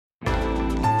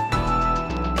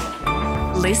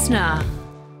Listener.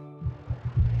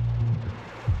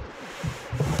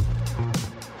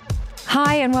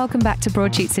 Hi and welcome back to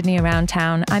Broadsheet Sydney Around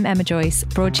Town. I'm Emma Joyce,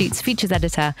 Broadsheet's features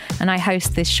editor, and I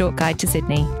host this short guide to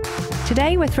Sydney.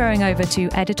 Today we're throwing over to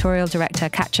editorial director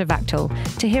Katja Vachtel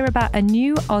to hear about a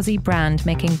new Aussie brand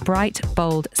making bright,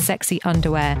 bold, sexy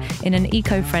underwear in an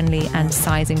eco-friendly and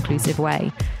size-inclusive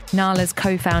way. Nala's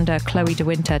co-founder Chloe De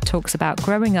Winter talks about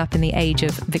growing up in the age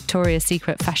of Victoria's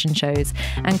Secret fashion shows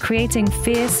and creating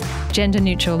fierce,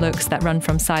 gender-neutral looks that run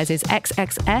from sizes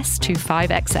XXS to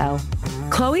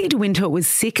 5XL. Chloe De Winter was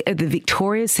sick of the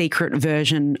Victoria's Secret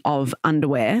version of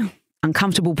underwear,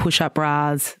 uncomfortable push-up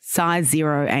bras, size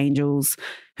 0 angels,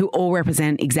 who all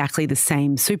represent exactly the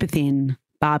same super thin,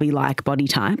 Barbie-like body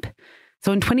type.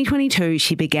 So in 2022,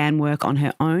 she began work on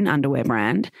her own underwear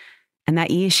brand, and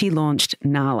that year she launched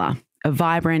Nala, a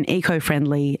vibrant,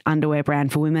 eco-friendly underwear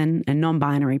brand for women and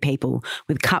non-binary people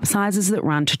with cup sizes that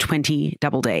run to 20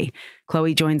 double D.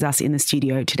 Chloe joins us in the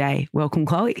studio today. Welcome,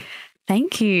 Chloe.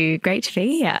 Thank you. Great to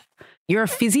be here. You're a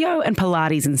physio and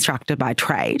Pilates instructor by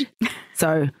trade,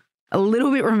 so a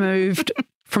little bit removed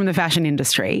from the fashion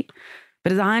industry.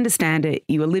 But as I understand it,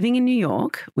 you were living in New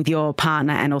York with your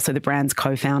partner and also the brand's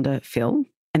co-founder, Phil,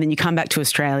 and then you come back to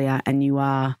Australia and you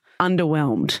are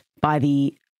underwhelmed by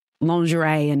the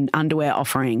lingerie and underwear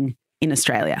offering in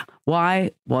Australia. Why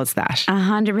was that?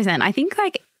 100%. I think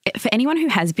for anyone who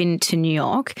has been to New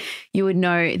York, you would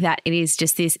know that it is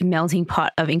just this melting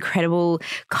pot of incredible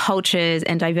cultures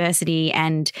and diversity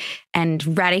and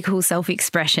radical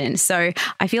self-expression. So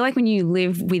I feel like when you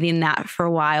live within that for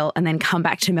a while and then come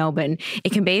back to Melbourne,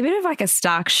 it can be a bit of like a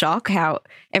stark shock how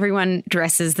everyone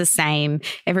dresses the same,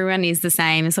 everyone is the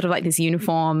same, it's sort of like this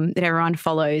uniform that everyone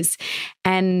follows.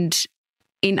 And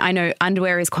I know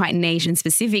underwear is quite niche and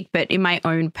specific, but in my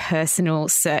own personal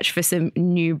search for some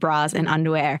new bras and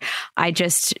underwear,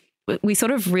 we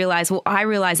sort of realized, I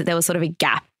realized that there was sort of a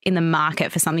gap in the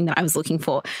market for something that I was looking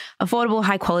for. Affordable,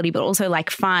 high quality, but also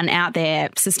like fun, out there,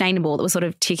 sustainable, that was sort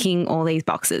of ticking all these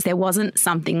boxes. There wasn't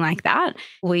something like that.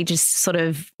 We just sort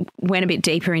of went a bit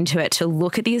deeper into it to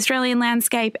look at the Australian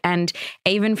landscape, and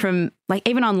even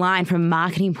online, from a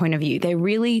marketing point of view, there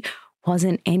really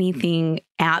wasn't anything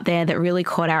out there that really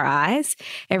caught our eyes.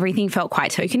 Everything felt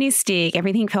quite tokenistic.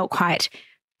 Everything felt quite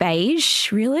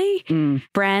beige, really.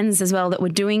 Brands as well that were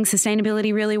doing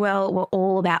sustainability really well were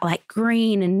all about like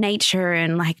green and nature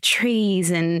and like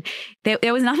trees, and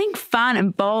there was nothing fun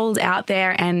and bold out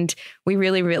there. And we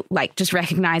really just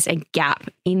recognized a gap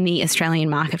in the Australian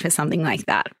market for something like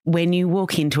that. When you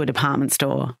walk into a department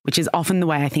store, which is often the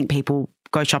way I think people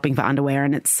go shopping for underwear,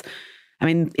 and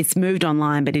it's moved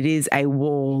online, but it is a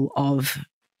wall of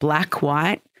black,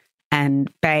 white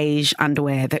and beige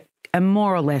underwear that are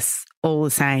more or less all the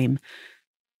same.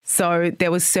 So there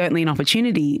was certainly an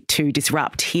opportunity to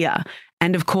disrupt here.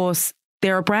 And of course,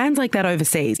 there are brands like that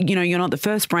overseas. You know, you're not the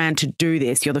first brand to do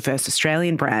this. You're the first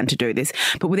Australian brand to do this.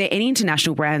 But were there any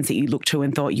international brands that you looked to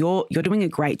and thought, you're doing a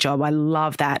great job, I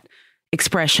love that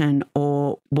expression,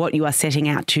 or what you are setting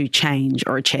out to change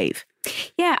or achieve?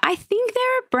 Yeah, I think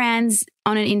there are brands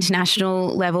on an international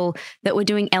level that were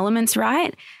doing elements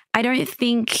right. I don't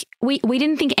think we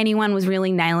didn't think anyone was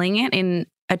really nailing it in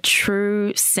a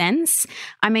true sense.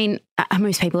 I mean,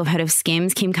 most people have heard of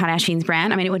Skims, Kim Kardashian's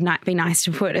brand. I mean, it would not be nice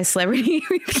to put a celebrity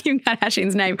with Kim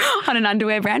Kardashian's name on an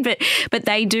underwear brand, but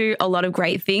they do a lot of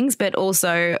great things. But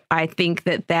also, I think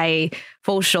that they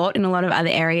fall short in a lot of other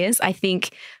areas. I think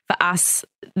for us,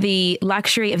 the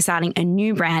luxury of starting a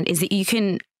new brand is that you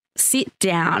can sit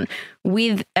down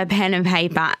with a pen and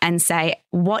paper and say,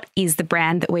 what is the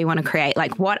brand that we want to create?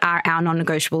 Like, what are our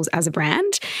non-negotiables as a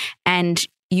brand? And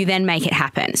you then make it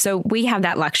happen. So we have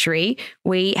that luxury.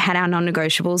 We had our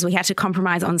non-negotiables. We had to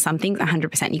compromise on some things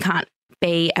 100%. You can't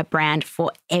be a brand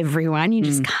for everyone. You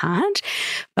just can't.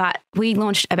 But we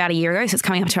launched about a year ago, so it's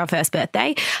coming up to our first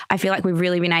birthday. I feel like we've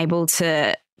really been able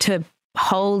to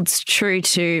hold true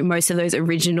to most of those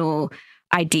original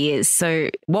ideas. So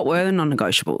what were the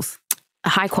non-negotiables?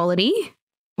 High quality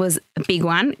was a big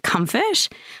one. Comfort,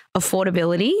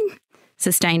 affordability,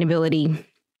 sustainability,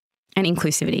 and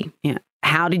inclusivity. Yeah.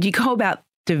 How did you go about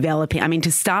developing,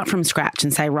 to start from scratch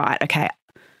and say, right, okay,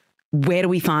 where do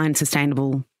we find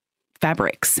sustainable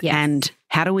fabrics? Yes. And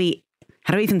how do we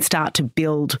even start to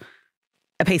build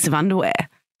a piece of underwear?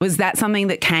 Was that something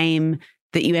that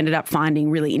you ended up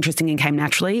finding really interesting and came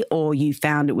naturally, or you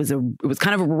found it was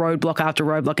kind of a roadblock after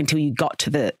roadblock until you got to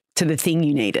the thing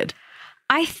you needed?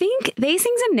 I think these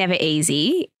things are never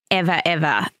easy, ever.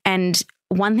 And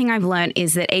one thing I've learned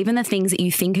is that even the things that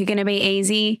you think are going to be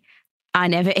easy are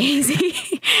never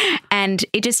easy and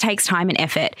it just takes time and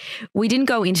effort. We didn't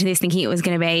go into this thinking it was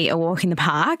going to be a walk in the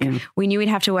park. Yeah. We knew we'd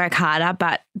have to work harder,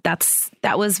 but that's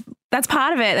part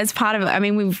of it. That's part of it. I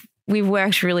mean, we've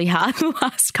worked really hard the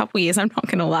last couple of years, I'm not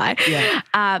going to lie.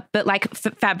 Yeah. But like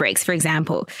fabrics, for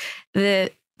example,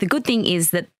 the good thing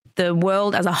is that the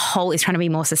world as a whole is trying to be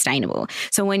more sustainable.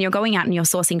 So when you're going out and you're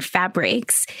sourcing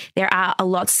fabrics, there are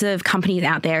lots of companies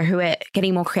out there who are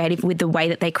getting more creative with the way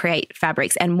that they create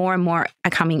fabrics, and more are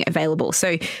coming available.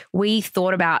 So we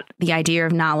thought about the idea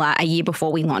of Nala a year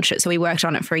before we launched it. So we worked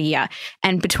on it for a year.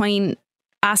 And between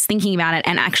us thinking about it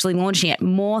and actually launching it,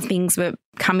 more things were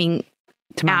coming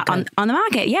out on the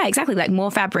market. Yeah, exactly. Like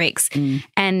more fabrics.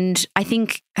 And I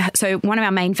think, so one of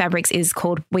our main fabrics is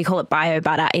we call it Bio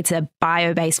Butter. It's a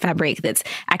bio-based fabric that's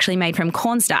actually made from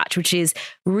cornstarch, which is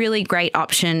really great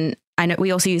option. I know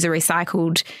we also use a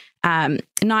recycled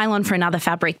nylon for another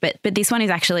fabric, but this one is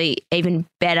actually even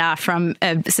better from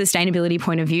a sustainability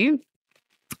point of view.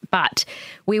 But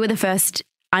we were the first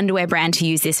underwear brand to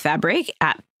use this fabric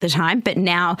at the time, but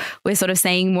now we're sort of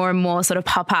seeing more and more sort of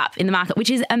pop up in the market, which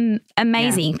is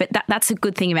amazing. Yeah. But that's a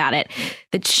good thing about it.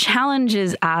 The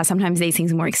challenges are sometimes these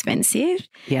things are more expensive.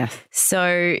 Yes.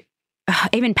 So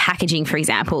even packaging, for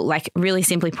example, like really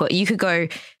simply put, you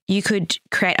could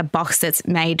create a box that's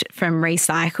made from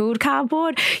recycled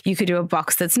cardboard. You could do a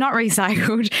box that's not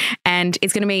recycled, and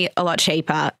it's going to be a lot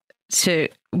cheaper to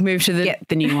move to get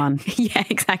the new one. Yeah,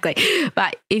 exactly.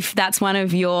 But if that's one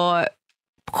of your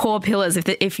core pillars,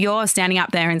 if you're standing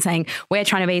up there and saying, we're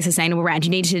trying to be a sustainable brand,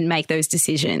 you need to make those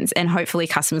decisions, and hopefully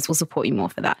customers will support you more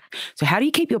for that. So how do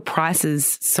you keep your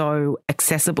prices so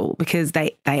accessible? Because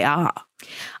they are.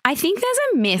 I think there's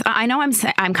a myth. I know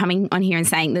I'm coming on here and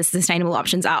saying the sustainable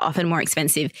options are often more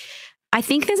expensive. I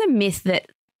think there's a myth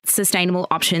that sustainable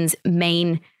options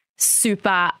mean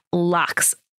super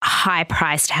luxe, high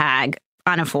price tag,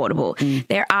 unaffordable.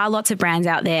 There are lots of brands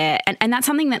out there, and that's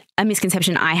something that a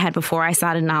misconception I had before I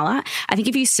started Nala. I think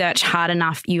if you search hard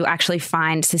enough, you actually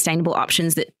find sustainable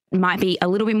options that might be a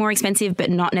little bit more expensive, but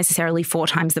not necessarily 4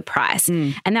 times the price.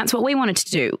 And that's what we wanted to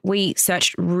do. We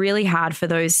searched really hard for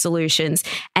those solutions,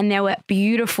 and there were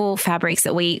beautiful fabrics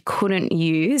that we couldn't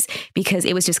use because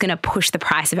it was just going to push the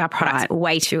price of our products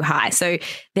way too high. So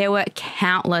there were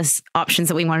countless options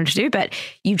that we wanted to do, but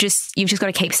you've just got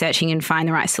to keep searching and find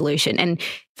the right solution. And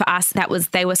for us,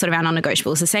 they were sort of our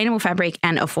non-negotiable: sustainable fabric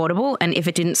and affordable. And if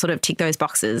it didn't sort of tick those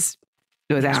boxes,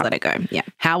 it was out. Let it go. Yeah.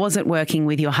 How was it working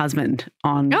with your husband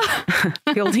on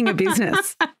building a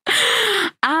business?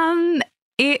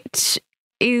 It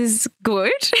is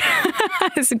good.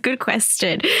 It's a good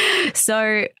question.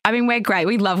 So, I mean, we're great.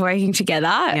 We love working together.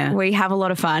 Yeah. We have a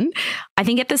lot of fun. I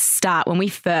think at the start when we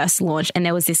first launched, and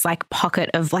there was this like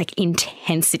pocket of like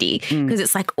intensity, because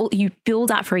it's like you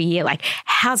build up for a year, like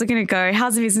how's it going to go?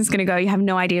 How's the business going to go? You have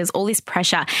no idea. There's all this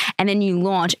pressure, and then you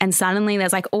launch and suddenly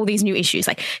there's like all these new issues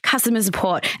like customer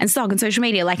support and stock and social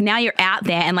media. Like now you're out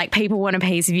there and like people want a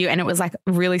piece of you, and it was like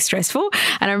really stressful.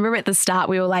 And I remember at the start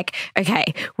we were like,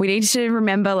 okay, we need to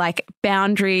remember like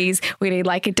boundaries. We need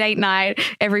like a date night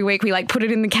every week. We like put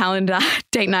it in the calendar,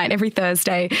 date night every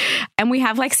Thursday. And we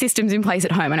have like systems in place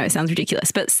at home. I know it sounds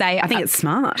ridiculous, but I think it's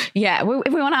smart. Yeah.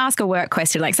 If we want to ask a work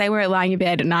question, like say we're lying in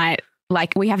bed at night,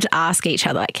 like we have to ask each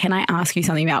other, like, can I ask you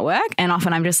something about work? And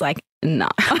often I'm just like, no,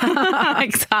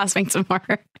 like, ask me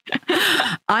tomorrow.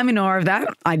 I'm in awe of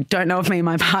that. I don't know if me and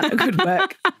my partner could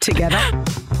work together.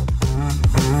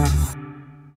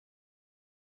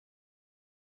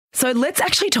 So let's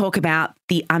actually talk about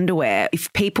the underwear.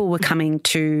 If people were coming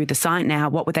to the site now,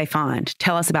 what would they find?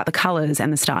 Tell us about the colours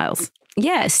and the styles.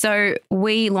 Yeah, so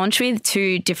we launched with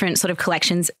 2 different sort of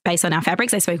collections based on our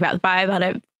fabrics. I spoke about the Bio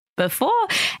Butter before,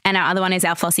 and our other one is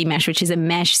our Flossy Mesh, which is a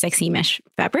mesh, sexy mesh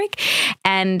fabric.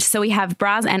 And so we have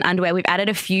bras and underwear. We've added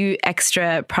a few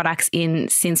extra products in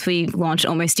since we launched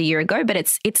almost a year ago, but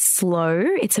it's slow.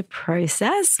 It's a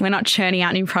process. We're not churning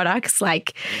out new products.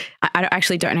 Like I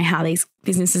actually don't know how these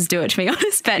businesses do it, to be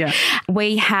honest, but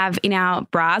we have in our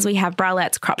bras, we have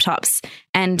bralettes, crop tops,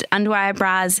 and underwire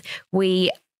bras.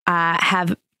 We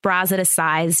have bras that are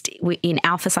sized in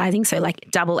alpha sizing, so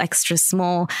like double extra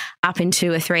small up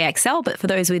into a 3XL. But for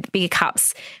those with bigger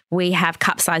cups, we have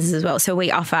cup sizes as well. So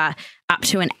we offer up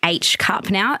to an H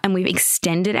cup now, and we've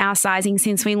extended our sizing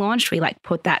since we launched. We like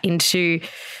put that into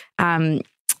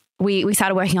we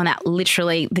started working on that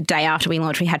literally the day after we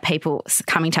launched. We had people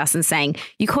coming to us and saying,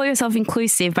 you call yourself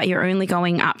inclusive, but you're only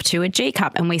going up to a G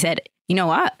cup. And we said, you know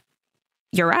what?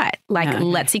 You're right. Like,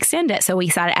 let's extend it. So we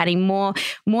started adding more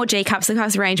G cups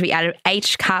across the range. We added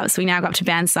H cups. We now got up to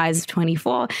band size of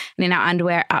 24, and in our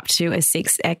underwear up to a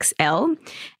 6XL.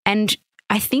 And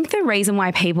I think the reason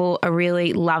why people are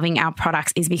really loving our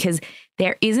products is because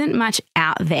there isn't much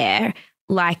out there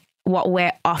like what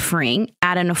we're offering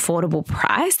at an affordable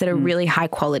price that are really high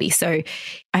quality. So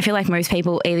I feel like most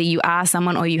people, either you are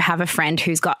someone or you have a friend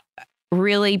who's got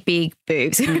really big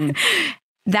boobs.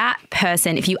 That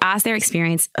person, if you ask their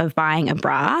experience of buying a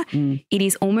bra, it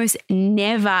is almost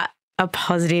never a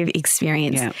positive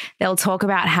experience. Yeah. They'll talk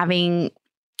about having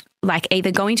like either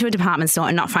going to a department store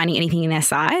and not finding anything in their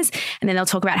size. And then they'll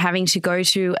talk about having to go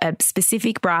to a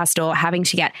specific bra store, having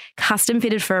to get custom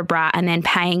fitted for a bra and then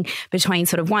paying between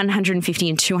sort of $150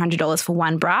 and $200 for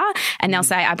one bra. And they'll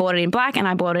say, I bought it in black and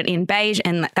I bought it in beige,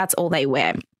 and that's all they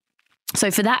wear. So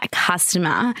for that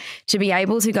customer to be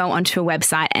able to go onto a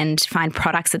website and find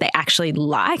products that they actually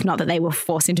like, not that they were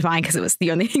forced into buying because it was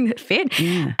the only thing that fit,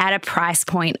 at a price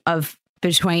point of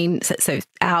between, so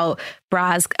our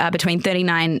bras are between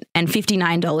 $39 and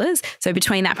 $59. So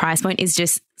between that price point was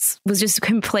just a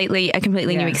completely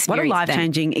new experience. What a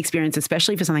life-changing experience,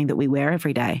 especially for something that we wear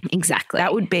every day. Exactly.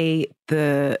 That would be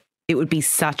it would be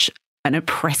such an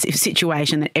oppressive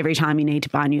situation that every time you need to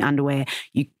buy new underwear,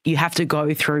 you have to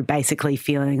go through basically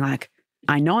feeling like,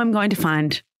 I know I'm going to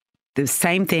find the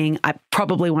same thing. I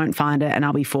probably won't find it and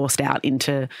I'll be forced out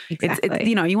into, it's,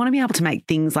 you want to be able to make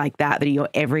things like that are your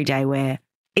everyday wear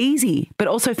easy, but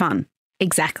also fun.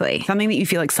 Exactly. Something that you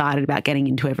feel excited about getting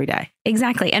into every day.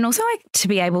 Exactly. And also like to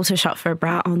be able to shop for a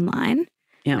bra online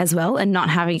as well and not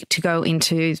having to go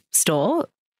into store.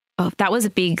 Oh, that was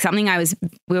something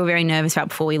we were very nervous about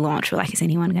before we launched. We're like, is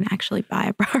anyone going to actually buy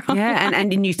a bra online? Yeah,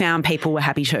 and you found people were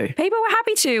happy too. People were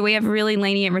happy too. We have a really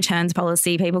lenient returns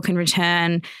policy. People can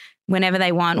return whenever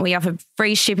they want. We offer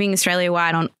free shipping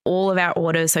Australia-wide on all of our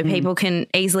orders, so people can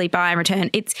easily buy and return.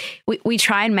 We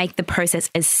try and make the process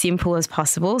as simple as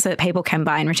possible so that people can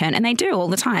buy and return, and they do all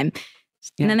the time.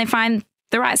 Yeah. And then they find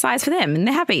the right size for them and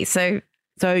they're happy. So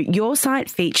your site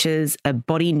features a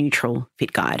body neutral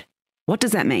fit guide. What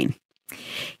does that mean?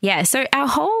 Yeah, so our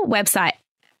whole website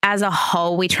as a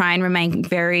whole, we try and remain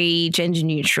very gender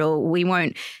neutral. We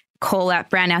won't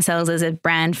brand ourselves as a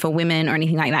brand for women or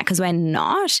anything like that because we're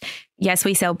not. Yes,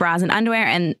 we sell bras and underwear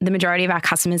and the majority of our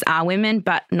customers are women,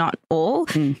 but not all.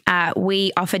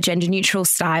 We offer gender neutral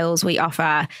styles. We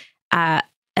offer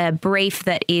a brief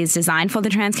that is designed for the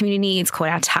trans community. It's called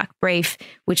our Tuck Brief,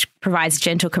 which provides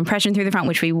gentle compression through the front,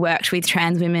 which we worked with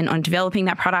trans women on developing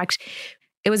that product.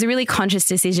 It was a really conscious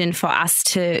decision for us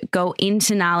to go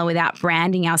into Nala without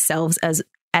branding ourselves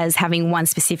as having one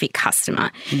specific customer.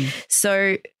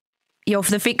 So for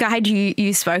the fit guide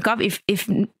you spoke of, if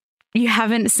you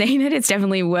haven't seen it, it's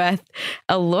definitely worth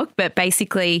a look. But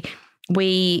basically,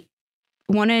 we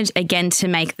wanted, again, to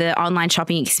make the online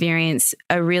shopping experience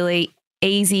a really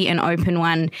easy and open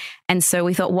one. And so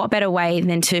we thought, what better way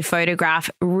than to photograph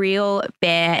real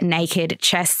bare naked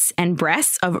chests and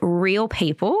breasts of real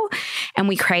people. And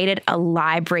we created a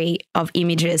library of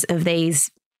images of these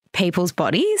people's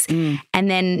bodies. And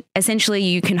then essentially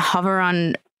you can hover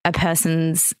on a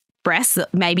person's breasts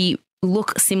that maybe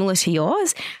look similar to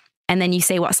yours. And then you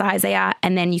see what size they are.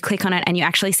 And then you click on it and you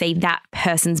actually see that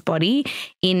person's body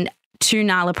in 2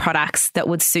 Nala products that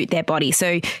would suit their body.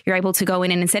 So you're able to go in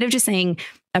and instead of just seeing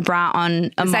a bra on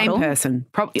a model. Same person.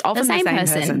 Often the same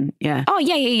person. Yeah. Oh,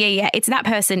 yeah. It's that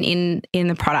person in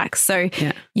the product. So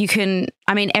you can,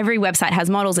 every website has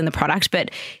models in the product,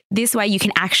 but this way you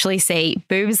can actually see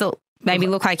boobs that maybe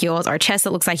look like yours or a chest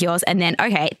that looks like yours. And then,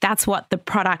 okay, that's what the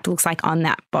product looks like on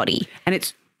that body.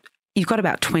 And you've got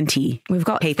about 20 We've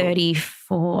got people.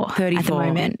 34 at the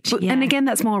moment. Yeah. And again,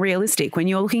 that's more realistic. When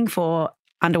you're looking for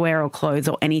underwear or clothes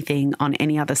or anything on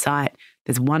any other site,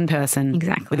 there's one person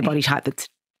with a body type that's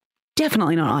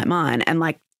definitely not like mine. And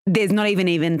like there's not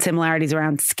even similarities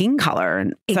around skin color.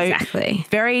 And so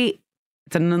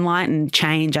it's an enlightened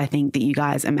change, I think, that you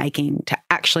guys are making to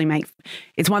actually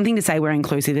it's one thing to say we're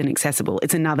inclusive and accessible.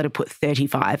 It's another to put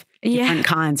 35 different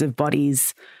kinds of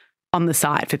bodies on the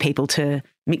site for people to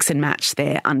mix and match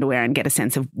their underwear and get a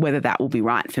sense of whether that will be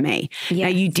right for me. Now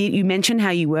you mentioned how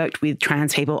you worked with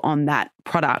trans people on that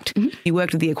product. You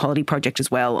worked with the Equality Project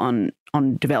as well on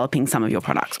developing some of your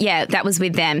products. Yeah, that was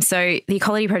with them. So the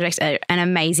Equality Project are an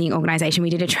amazing organisation. We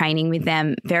did a training with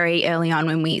them very early on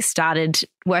when we started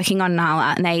working on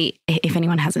Nala. And they, if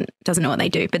anyone doesn't know what they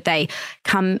do, but they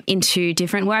come into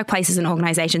different workplaces and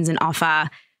organisations and offer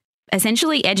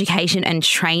essentially education and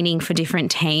training for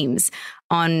different teams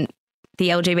on the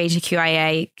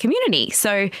LGBTQIA community.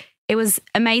 So it was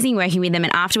amazing working with them.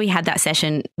 And after we had that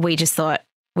session, we just thought,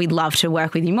 we'd love to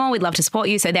work with you more. We'd love to support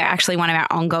you. So they're actually one of our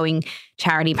ongoing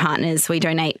charity partners. We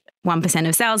donate 1%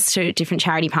 of sales to different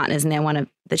charity partners, and they're one of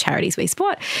the charities we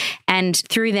support. And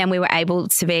through them, we were able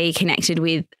to be connected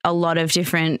with a lot of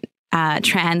different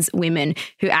trans women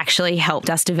who actually helped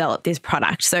us develop this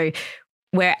product. So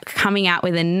we're coming out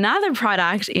with another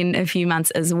product in a few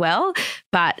months as well,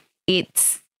 but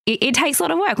it takes a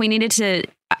lot of work. We needed to,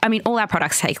 I mean, all our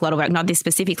products take a lot of work, not this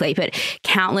specifically, but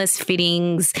countless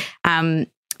fittings.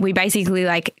 We basically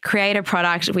like create a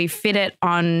product, we fit it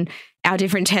on our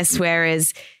different test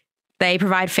wearers, they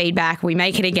provide feedback, we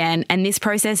make it again, and this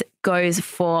process goes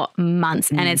for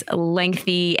months and it's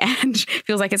lengthy and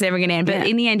feels like it's never going to end. But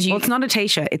in the end, it's not a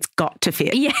t-shirt, it's got to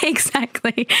fit. Yeah,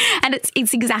 exactly. And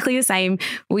it's exactly the same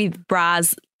with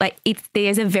bras. Like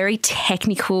there's a very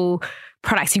technical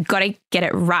products. You've got to get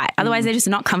it right. Otherwise, they're just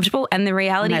not comfortable. And the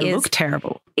reality is, they look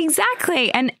terrible.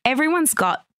 Exactly. And everyone's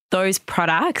got those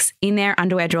products in their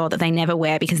underwear drawer that they never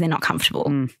wear because they're not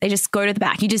comfortable. They just go to the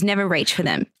back. You just never reach for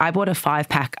them. I bought a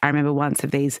 5-pack, I remember once,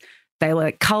 of these. They were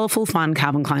like colourful, fun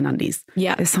Calvin Klein undies.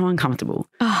 Yeah. They're so uncomfortable.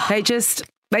 They just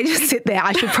sit there.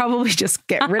 I should probably just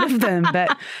get rid of them.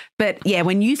 But yeah,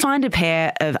 when you find a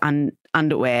pair of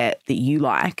underwear that you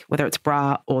like, whether it's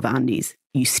bra or the undies,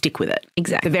 you stick with it.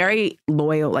 Exactly. They're very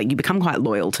loyal. Like you become quite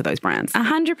loyal to those brands.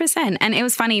 100%. And it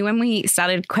was funny when we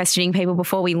started questioning people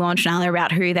before we launched Nala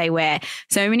about who they wear.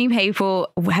 So many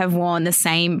people have worn the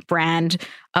same brand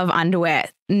of underwear,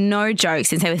 no joke,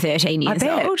 since they were 13 years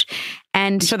old.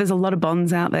 And so there's a lot of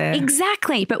bonds out there.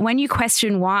 Exactly. But when you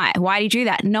question why do you do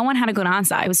that? No one had a good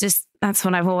answer. It was just, that's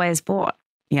what I've always bought.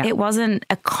 Yeah. It wasn't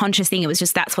a conscious thing. It was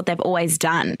just, that's what they've always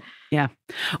done. Yeah.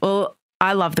 Well,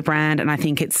 I love the brand and I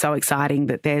think it's so exciting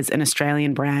that there's an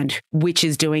Australian brand which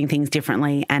is doing things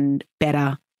differently and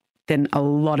better than a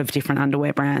lot of different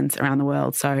underwear brands around the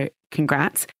world. So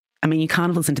congrats. I mean, you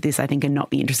can't listen to this, I think, and not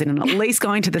be interested in at least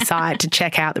going to the site to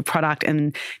check out the product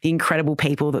and the incredible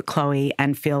people that Chloe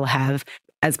and Phil have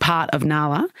as part of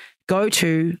Nala. Go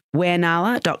to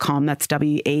wearnala.com. That's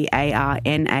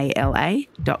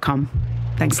wearnala.com.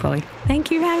 Thanks, Chloe. Thank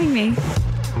you for having me.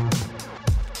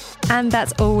 And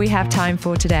that's all we have time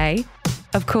for today.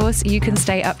 Of course, you can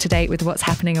stay up to date with what's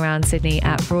happening around Sydney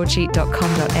at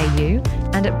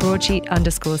broadsheet.com.au and at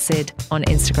broadsheet_Sid on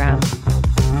Instagram.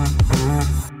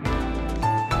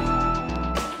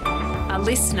 A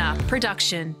listener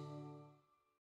production.